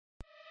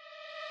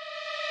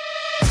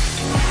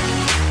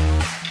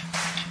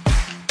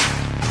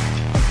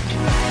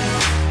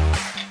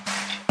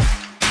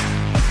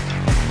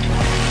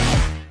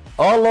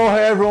Aloha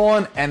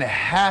everyone, and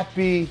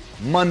happy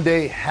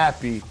Monday,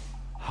 happy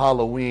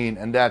Halloween.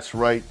 And that's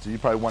right, so you're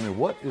probably wondering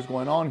what is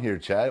going on here,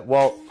 Chad.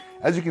 Well,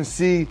 as you can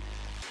see,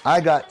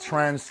 I got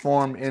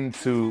transformed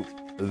into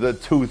the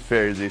Tooth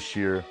Fairy this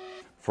year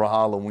for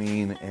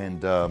Halloween,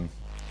 and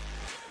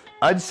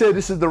I'd say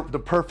this is the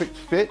perfect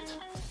fit.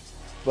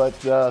 But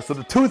so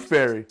the Tooth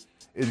Fairy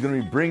is going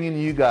to be bringing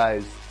you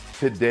guys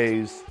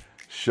today's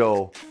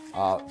show.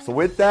 So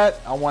with that,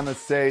 I want to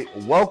say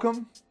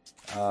welcome.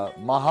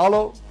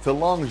 Mahalo to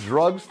Long's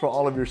Drugs for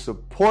all of your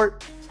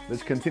support.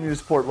 Let's continue to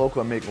support local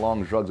and make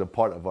Long's Drugs a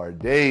part of our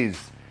days.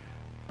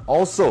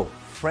 Also,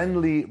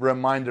 friendly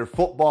reminder,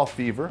 football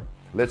fever.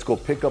 Let's go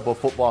pick up a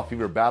football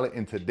fever ballot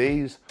in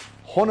today's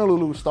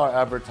Honolulu Star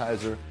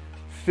Advertiser.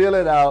 Fill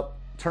it out,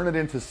 turn it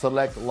into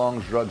select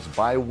Long's Drugs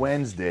by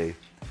Wednesday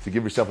to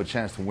give yourself a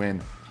chance to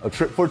win a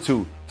trip for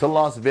two to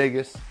Las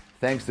Vegas,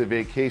 thanks to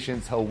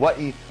Vacations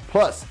Hawaii,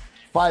 plus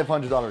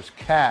 $500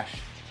 cash.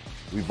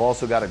 We've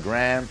also got a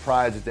grand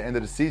prize at the end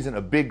of the season,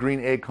 a big green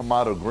egg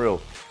Kamado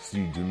grill, so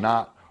you do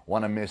not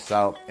want to miss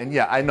out. And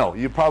yeah, I know,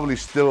 you probably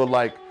still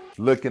like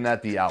looking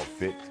at the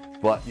outfit,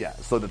 but yeah,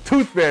 so the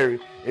Tooth Fairy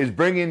is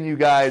bringing you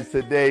guys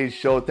today's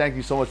show. Thank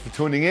you so much for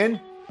tuning in.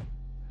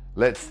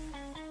 Let's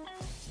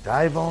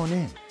dive on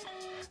in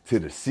to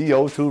the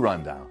CO2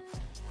 Rundown.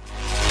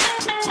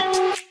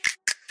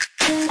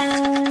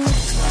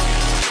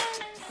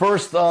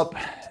 First up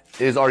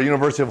is our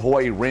University of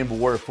Hawaii Rainbow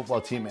Warrior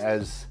football team.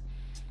 As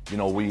you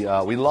know, we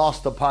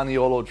lost the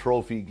Paniolo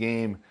Trophy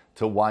game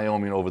to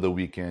Wyoming over the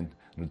weekend,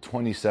 a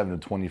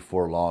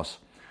 27-24 loss.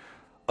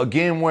 A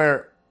game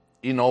where,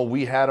 you know,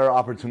 we had our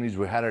opportunities,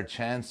 we had our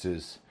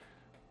chances,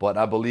 but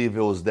I believe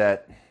it was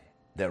that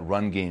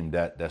run game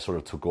that sort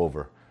of took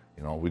over.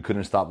 You know, we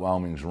couldn't stop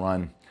Wyoming's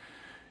run.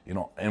 You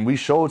know, and we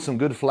showed some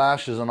good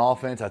flashes on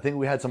offense. I think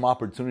we had some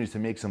opportunities to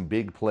make some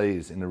big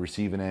plays in the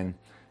receiving end,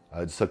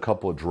 just a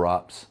couple of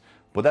drops.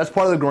 But that's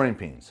part of the growing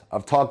pains.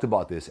 I've talked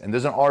about this, and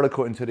there's an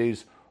article in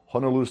today's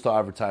Honolulu Star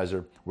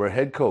Advertiser where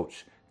head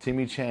coach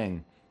Timmy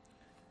Chang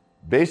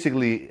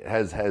basically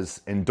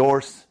has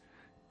endorsed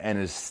and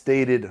has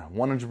stated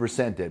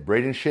 100% that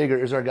Braden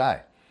Shager is our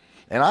guy.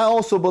 And I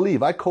also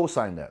believe, I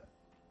co-sign that.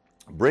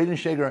 Braden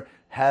Shager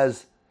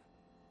has,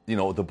 you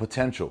know, the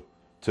potential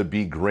to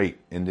be great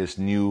in this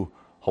new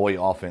Hawaii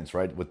offense,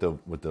 right? With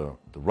the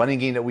running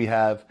game that we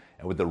have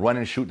and with the run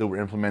and shoot that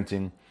we're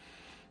implementing.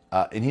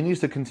 And he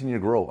needs to continue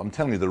to grow. I'm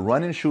telling you, the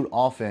run and shoot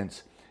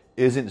offense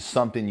isn't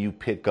something you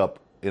pick up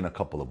in a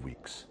couple of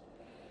weeks,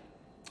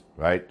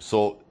 right?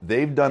 So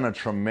they've done a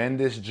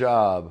tremendous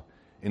job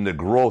in the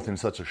growth in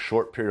such a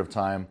short period of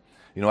time.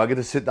 You know, I get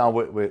to sit down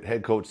with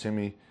head coach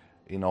Timmy,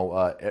 you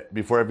know,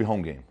 before every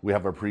home game. We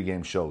have our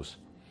pregame shows.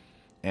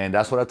 And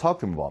that's what I talked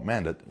to him about.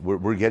 Man, that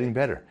we're getting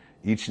better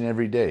each and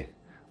every day.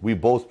 We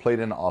both played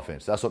in the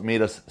offense. That's what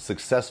made us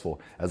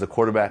successful as a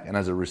quarterback and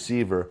as a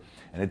receiver,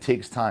 and it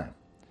takes time.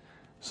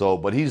 So,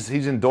 but he's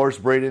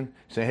endorsed Braden,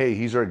 saying, hey,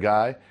 he's our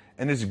guy.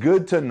 And it's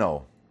good to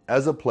know,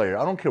 as a player,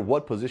 I don't care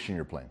what position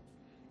you're playing.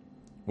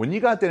 When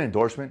you got that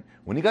endorsement,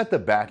 when you got the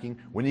backing,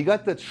 when you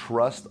got the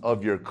trust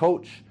of your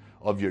coach,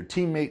 of your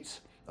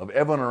teammates, of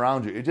everyone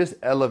around you, it just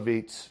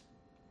elevates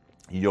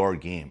your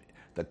game.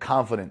 The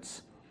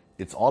confidence.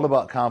 It's all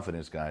about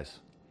confidence, guys.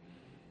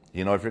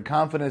 You know, if your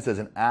confidence as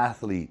an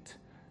athlete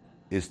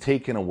is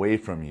taken away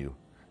from you,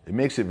 it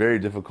makes it very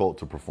difficult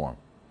to perform.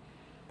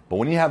 But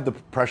when you have the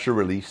pressure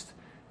released,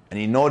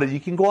 and you know that you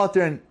can go out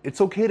there and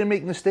it's okay to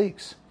make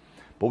mistakes.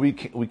 But we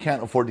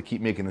can't afford to keep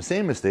making the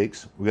same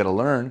mistakes. We got to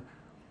learn.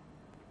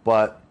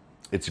 But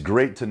it's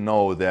great to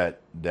know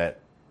that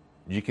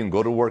you can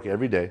go to work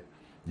every day.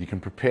 You can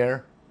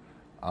prepare,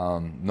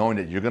 knowing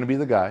that you're going to be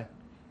the guy.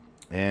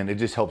 And it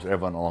just helps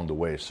everyone along the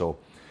way. So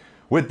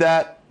with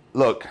that,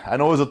 look, I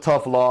know it was a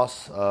tough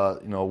loss.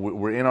 You know,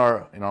 we're in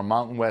our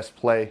Mountain West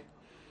play,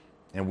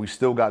 and we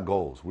still got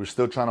goals. We're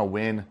still trying to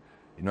win,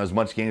 you know, as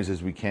much games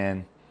as we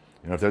can.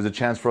 You know, if there's a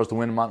chance for us to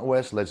win Mountain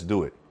West, let's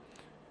do it.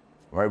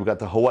 All right, we got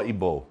the Hawaii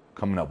Bowl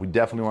coming up. We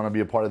definitely want to be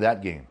a part of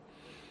that game.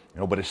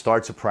 You know, but it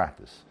starts at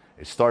practice.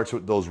 It starts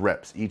with those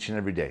reps each and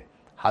every day.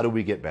 How do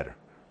we get better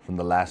from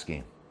the last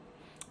game?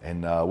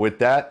 And with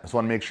that, I just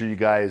want to make sure you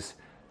guys,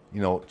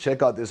 you know,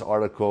 check out this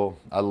article.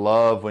 I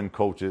love when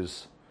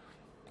coaches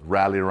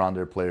rally around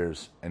their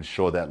players and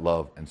show that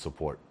love and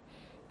support.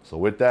 So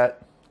with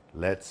that,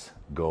 let's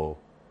go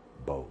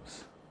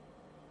Bows.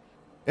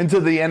 Into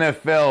the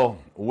NFL,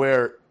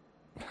 where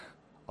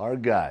our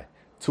guy,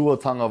 Tua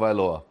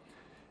Tagovailoa,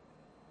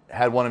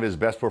 had one of his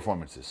best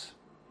performances.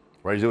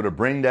 Right? He's able to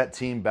bring that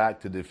team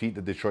back to defeat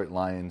the Detroit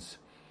Lions.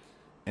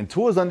 And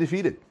Tua's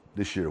undefeated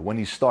this year when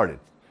he started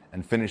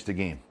and finished the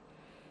game.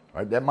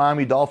 Right? That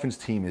Miami Dolphins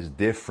team is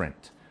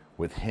different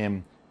with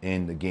him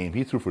in the game.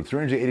 He threw for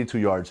 382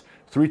 yards,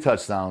 3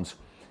 touchdowns,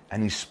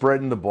 and he's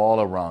spreading the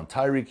ball around.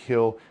 Tyreek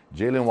Hill,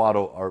 Jalen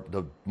Waddle are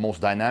the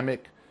most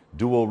dynamic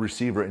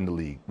receiver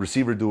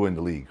duo in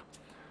the league.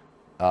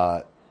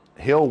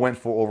 Hill went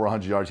for over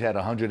 100 yards. He had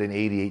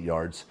 188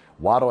 yards.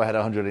 Waddle had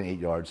 108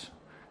 yards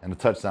and a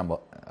touchdown,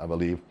 I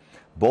believe.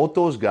 Both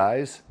those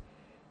guys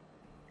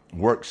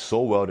work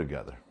so well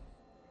together.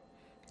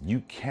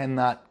 You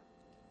cannot,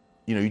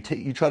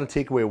 you try to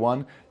take away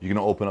one, you're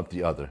going to open up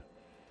the other.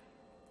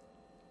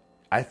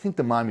 I think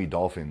the Miami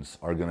Dolphins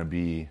are going to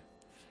be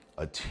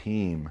a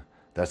team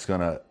that's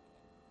going to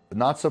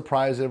not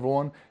surprise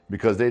everyone,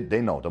 because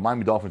they know the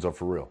Miami Dolphins are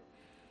for real.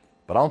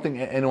 But I don't think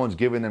anyone's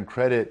giving them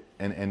credit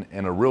and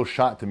a real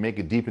shot to make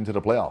it deep into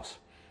the playoffs.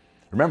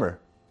 Remember,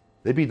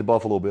 they beat the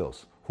Buffalo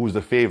Bills, who's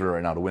the favorite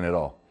right now to win it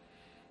all.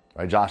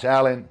 Right? Josh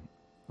Allen,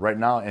 right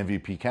now,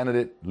 MVP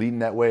candidate, leading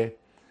that way.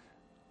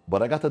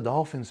 But I got the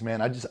Dolphins,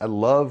 man. I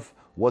love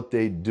what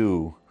they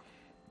do.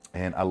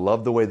 And I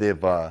love the way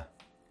they've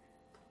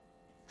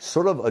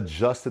sort of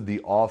adjusted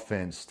the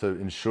offense to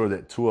ensure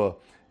that Tua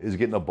is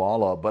getting the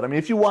ball up. But, I mean,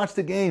 if you watch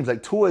the games,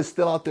 like, Tua is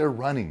still out there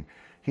running.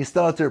 He's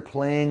still out there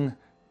playing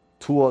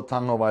Tua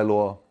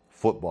Tagovailoa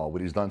football,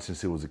 what he's done since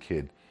he was a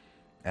kid.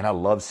 And I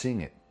love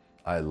seeing it.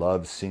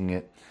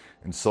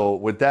 And so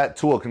with that,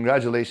 Tua,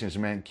 congratulations,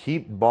 man.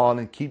 Keep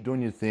balling, keep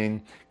doing your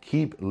thing,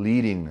 keep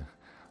leading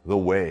the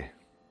way.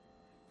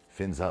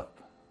 Fins up.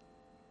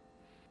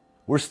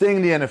 We're staying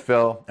in the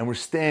NFL, and we're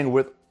staying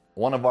with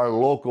one of our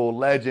local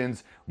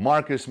legends,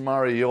 Marcus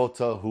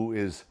Mariota, who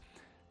is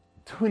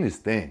doing his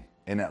thing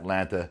in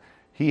Atlanta.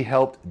 He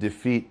helped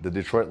defeat the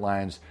Detroit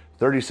Lions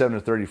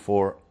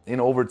 37-34 in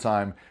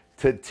overtime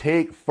to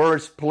take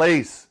first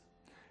place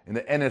in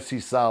the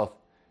NFC South.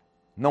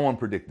 No one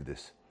predicted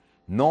this.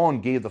 No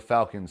one gave the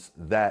Falcons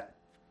that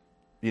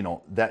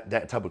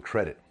type of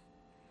credit.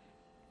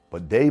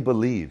 But they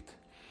believed.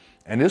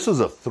 And this was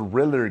a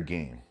thriller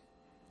game.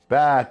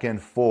 Back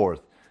and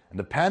forth. And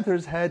the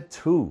Panthers had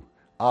 2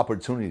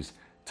 opportunities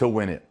to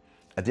win it.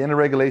 At the end of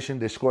regulation,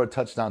 they scored a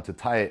touchdown to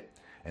tie it.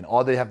 And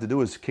all they have to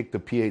do is kick the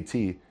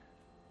PAT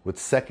with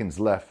seconds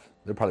left.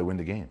 They'll probably win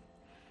the game.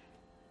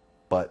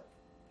 But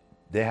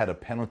they had a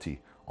penalty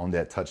on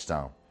that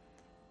touchdown.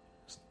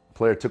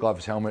 Player took off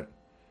his helmet.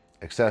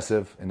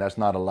 Excessive, and that's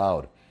not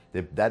allowed.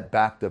 That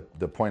backed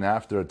the point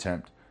after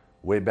attempt.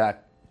 Way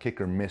back,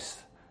 kicker missed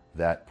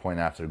that point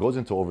after. It goes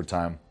into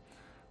overtime,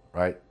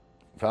 right?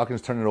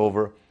 Falcons turn it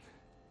over.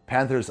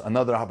 Panthers,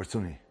 another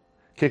opportunity.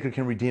 Kicker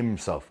can redeem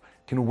himself,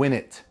 can win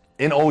it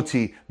in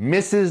OT,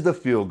 misses the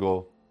field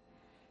goal.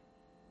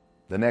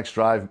 The next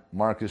drive,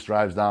 Marcus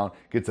drives down,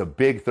 gets a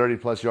big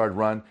 30-plus yard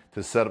run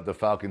to set up the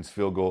Falcons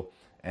field goal,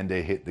 and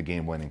they hit the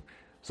game winning.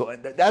 So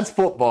that's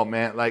football,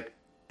 man. Like,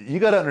 you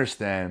got to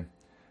understand,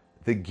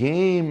 the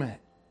game,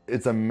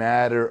 it's a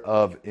matter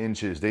of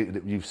inches.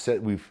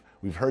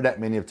 We've heard that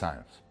many of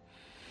times.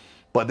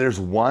 But there's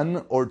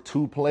 1 or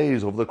 2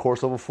 plays over the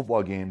course of a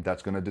football game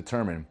that's going to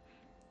determine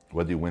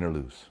whether you win or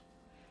lose.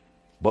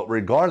 But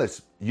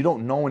regardless, you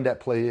don't know when that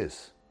play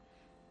is.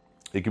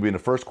 It could be in the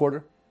first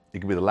quarter. It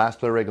could be the last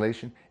play of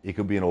regulation. It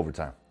could be in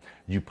overtime.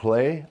 You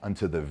play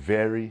until the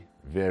very,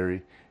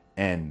 very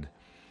end.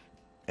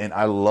 And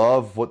I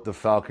love what the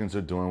Falcons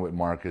are doing with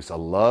Marcus. I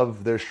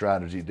love their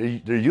strategy.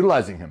 They're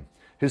utilizing him,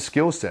 his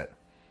skill set.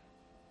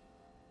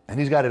 And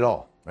he's got it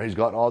all. Right? He's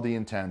got all the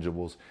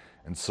intangibles.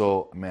 And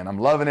so, man, I'm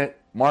loving it.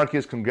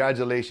 Marcus,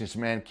 congratulations,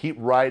 man. Keep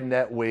riding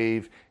that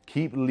wave.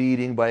 Keep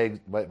leading by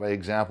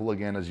example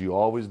again, as you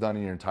always done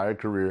in your entire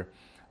career.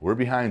 We're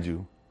behind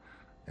you.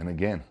 And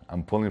again,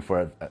 I'm pulling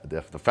for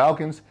the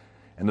Falcons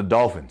and the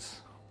Dolphins.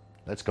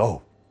 Let's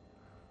go.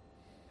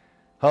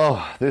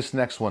 Oh, this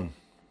next one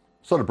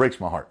sort of breaks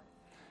my heart.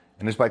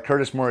 And it's by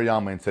Curtis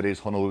Murayama in today's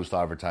Honolulu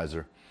Star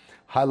Advertiser,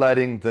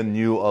 highlighting the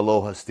new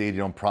Aloha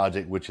Stadium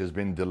project, which has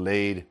been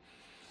delayed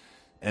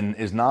and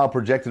is now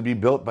projected to be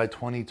built by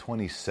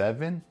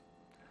 2027.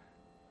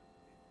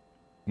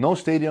 No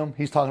stadium.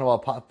 He's talking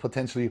about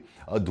potentially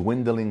a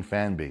dwindling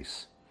fan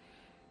base.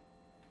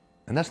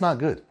 And that's not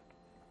good.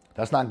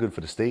 That's not good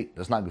for the state.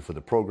 That's not good for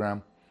the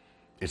program.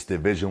 It's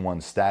Division I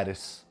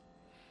status.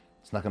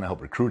 It's not going to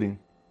help recruiting.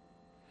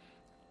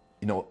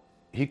 You know,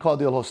 he called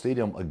the Aloha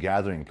Stadium a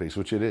gathering place,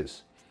 which it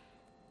is.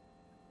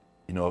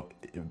 You know,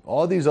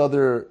 all these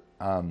other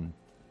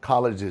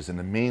colleges in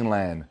the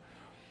mainland,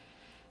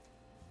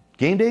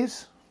 game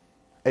days,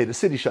 hey, the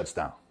city shuts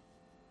down.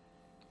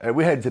 Hey,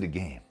 we're headed to the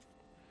game.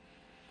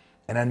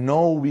 And I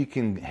know we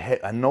can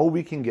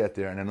get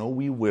there, and I know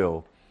we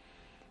will.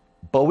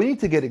 But we need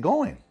to get it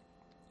going.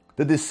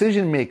 The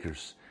decision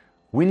makers,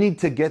 we need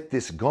to get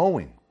this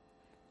going.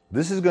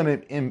 This is going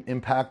to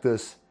impact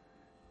us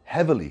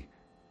heavily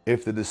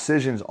if the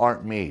decisions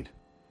aren't made.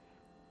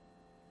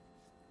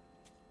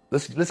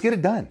 Let's get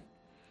it done,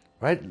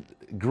 right?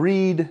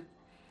 Greed,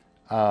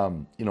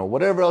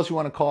 whatever else you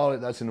want to call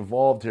it that's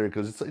involved here,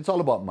 because it's all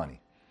about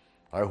money.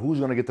 All right, who's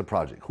going to get the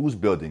project? Who's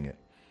building it?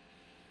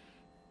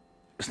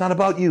 It's not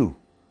about you.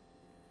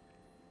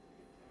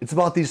 It's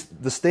about the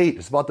state.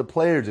 It's about the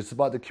players. It's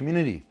about the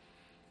community.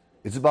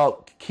 It's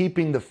about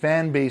keeping the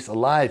fan base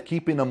alive,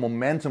 keeping the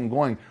momentum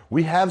going.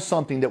 We have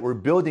something that we're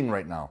building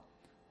right now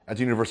at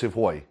the University of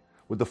Hawaii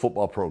with the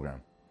football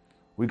program.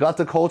 We got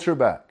the culture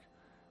back.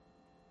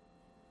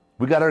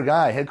 We got our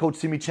guy, head coach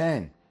Timmy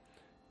Chang.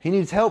 He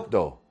needs help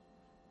though,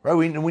 right?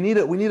 We need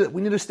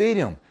a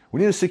stadium.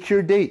 We need a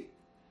secure date.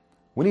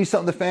 We need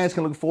something the fans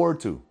can look forward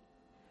to.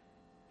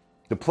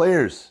 The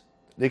players,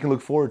 they can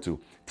look forward to.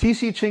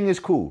 TC Ching is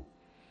cool.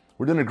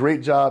 We're doing a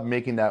great job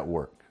making that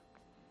work,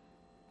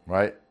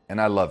 right? And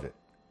I love it.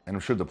 And I'm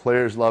sure the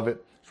players love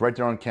it. It's right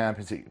there on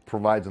campus. It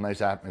provides a nice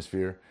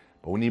atmosphere.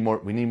 But we need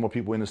more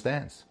people in the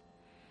stands.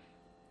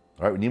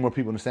 All right, we need more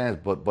people in the stands.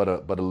 But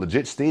a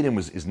legit stadium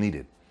is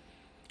needed.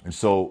 And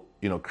so,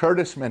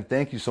 Curtis, man,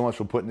 thank you so much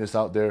for putting this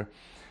out there.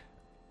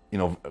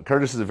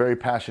 Curtis is a very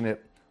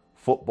passionate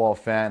football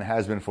fan,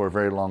 has been for a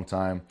very long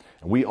time.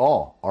 And we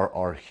all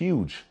are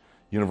huge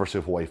University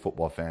of Hawaii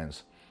football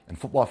fans and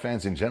football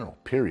fans in general,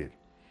 period.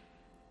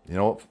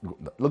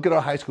 Look at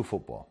our high school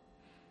football.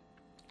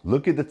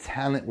 Look at the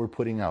talent we're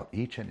putting out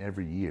each and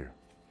every year.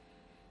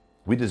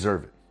 We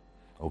deserve it.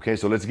 Okay,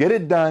 so let's get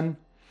it done.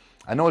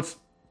 I know it's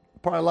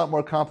probably a lot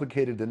more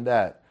complicated than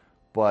that,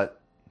 but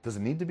does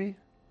it need to be?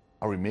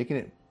 Are we making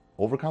it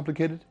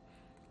overcomplicated?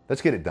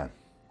 Let's get it done.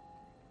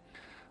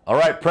 All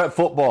right, prep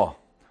football.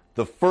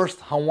 The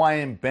first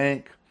Hawaiian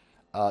Bank,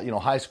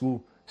 high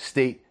school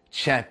state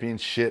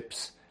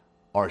championships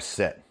are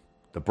set.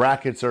 The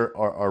brackets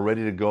are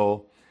ready to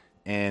go,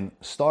 and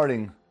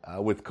starting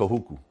with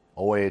Kahuku,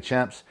 OAA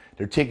champs,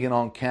 they're taking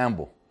on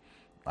Campbell.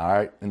 All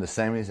right, in the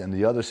semis, and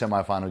the other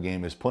semifinal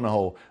game is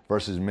Punahou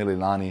versus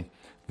Mililani.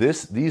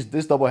 This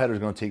doubleheader is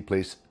going to take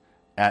place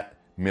at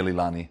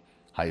Mililani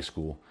High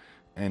School,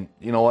 and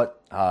you know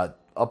what?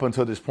 Up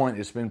until this point,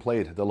 it's been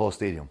played at the Aloha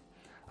Stadium.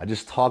 I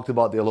just talked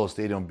about the Aloha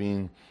Stadium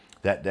being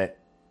that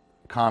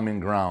common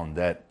ground,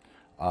 that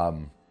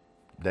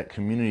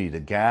community, the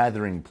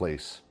gathering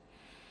place.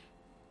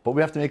 But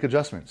we have to make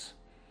adjustments.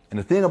 And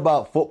the thing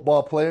about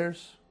football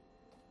players,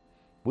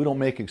 we don't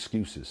make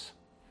excuses.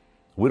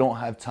 We don't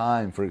have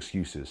time for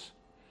excuses.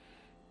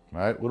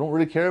 Right? We don't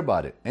really care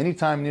about it.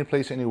 Anytime, any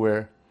place,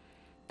 anywhere.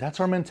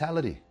 That's our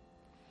mentality.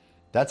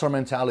 That's our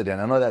mentality.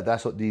 And I know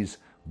that's what these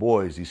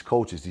boys, these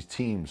coaches, these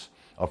teams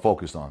are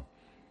focused on.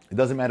 It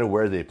doesn't matter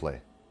where they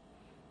play.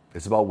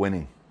 It's about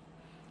winning.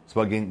 It's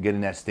about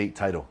getting that state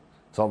title.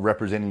 It's about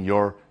representing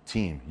your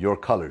team, your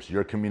colors,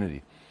 your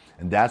community.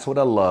 And that's what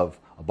I love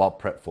about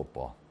prep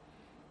football.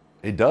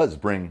 It does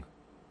bring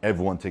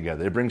everyone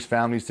together. It brings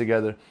families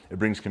together. It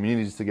brings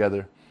communities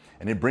together.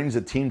 And it brings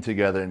a team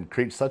together and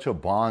creates such a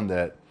bond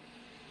that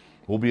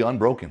will be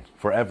unbroken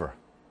forever.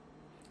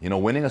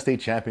 Winning a state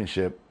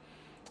championship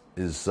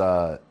is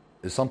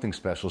something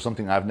special,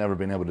 something I've never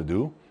been able to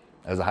do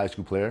as a high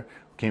school player.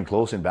 Came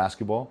close in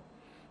basketball.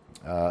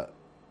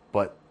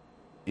 But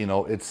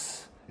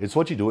it's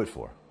what you do it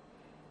for.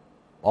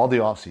 All the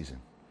off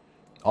season,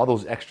 all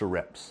those extra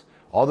reps,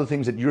 all the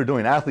things that you're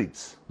doing.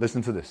 Athletes,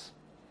 listen to this.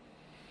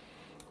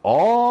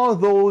 All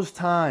those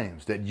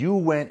times that you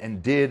went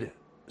and did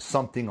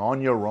something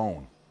on your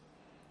own,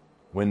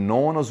 when no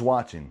one was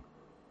watching,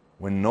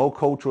 when no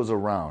coach was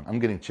around, I'm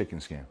getting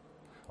chicken skin,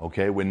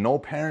 okay? When no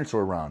parents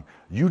were around,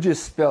 you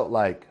just felt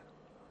like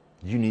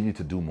you needed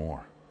to do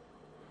more.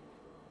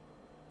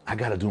 I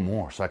got to do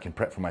more so I can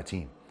prep for my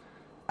team.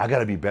 I got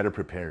to be better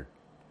prepared.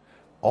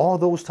 All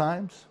those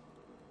times,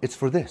 it's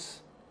for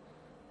this.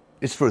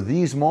 It's for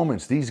these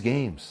moments, these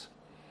games.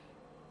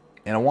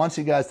 And I want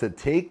you guys to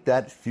take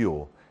that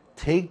fuel,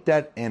 take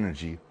that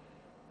energy,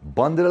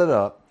 bundle it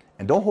up,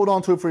 and don't hold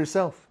on to it for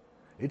yourself.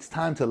 It's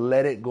time to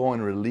let it go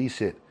and release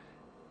it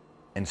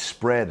and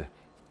spread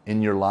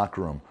in your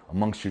locker room,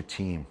 amongst your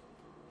team.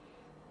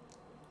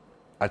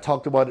 I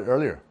talked about it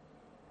earlier.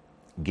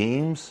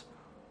 Games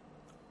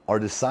are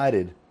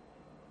decided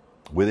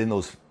within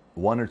those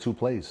 1 or 2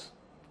 plays.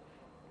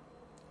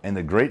 And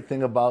the great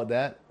thing about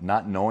that,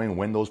 not knowing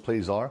when those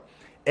plays are,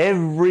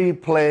 every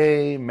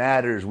play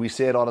matters. We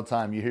say it all the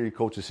time. You hear your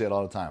coaches say it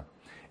all the time.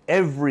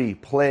 Every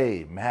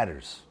play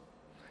matters.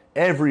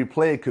 Every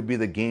play could be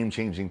the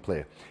game-changing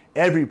play.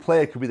 Every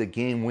play could be the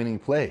game-winning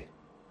play.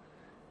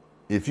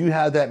 If you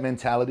have that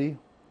mentality,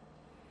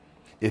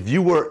 if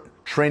you were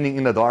training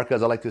in the dark,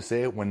 as I like to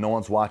say, when no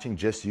one's watching,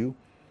 just you,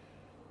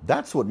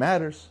 that's what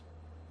matters.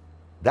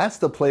 That's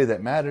the play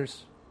that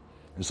matters.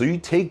 And so you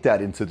take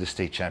that into the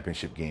state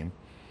championship game.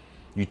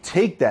 You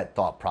take that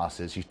thought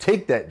process, you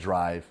take that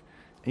drive,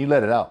 and you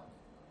let it out.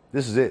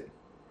 This is it.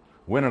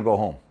 Win or go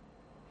home.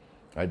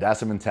 Right?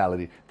 That's the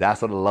mentality.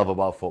 That's what I love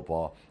about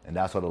football, and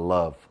that's what I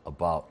love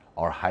about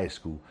our high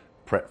school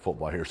prep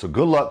football here. So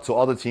good luck to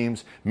all the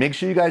teams. Make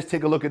sure you guys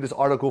take a look at this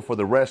article for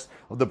the rest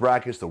of the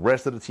brackets, the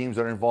rest of the teams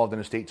that are involved in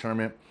the state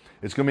tournament.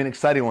 It's going to be an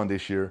exciting one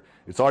this year.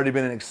 It's already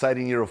been an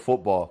exciting year of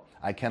football.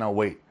 I cannot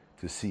wait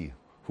to see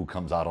who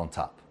comes out on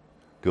top.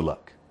 Good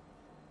luck.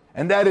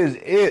 And that is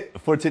it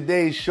for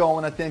today's show. I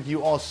want to thank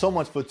you all so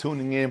much for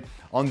tuning in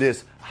on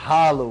this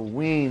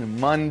Halloween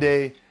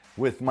Monday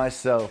with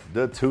myself,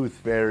 the Tooth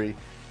Fairy.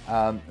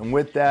 And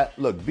with that,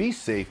 look, be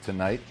safe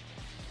tonight.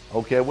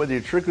 Okay, whether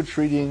you're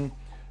trick-or-treating,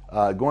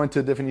 going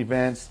to different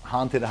events,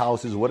 haunted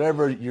houses,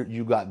 whatever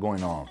you got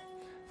going on,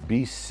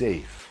 be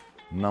safe,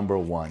 number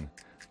one.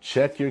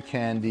 Check your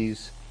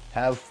candies,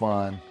 have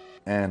fun,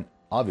 and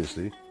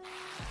obviously,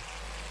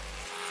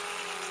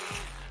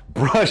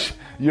 brush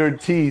your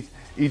teeth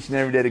each and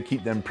every day to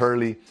keep them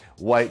pearly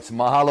whites.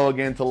 Mahalo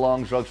again to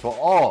Long's Drugs for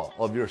all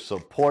of your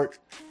support.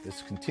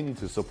 Let's continue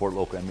to support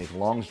local and make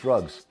Long's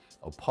Drugs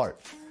a part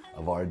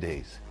of our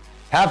days.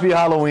 Happy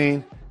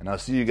Halloween, and I'll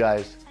see you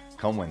guys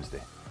come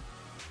Wednesday.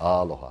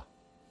 Aloha.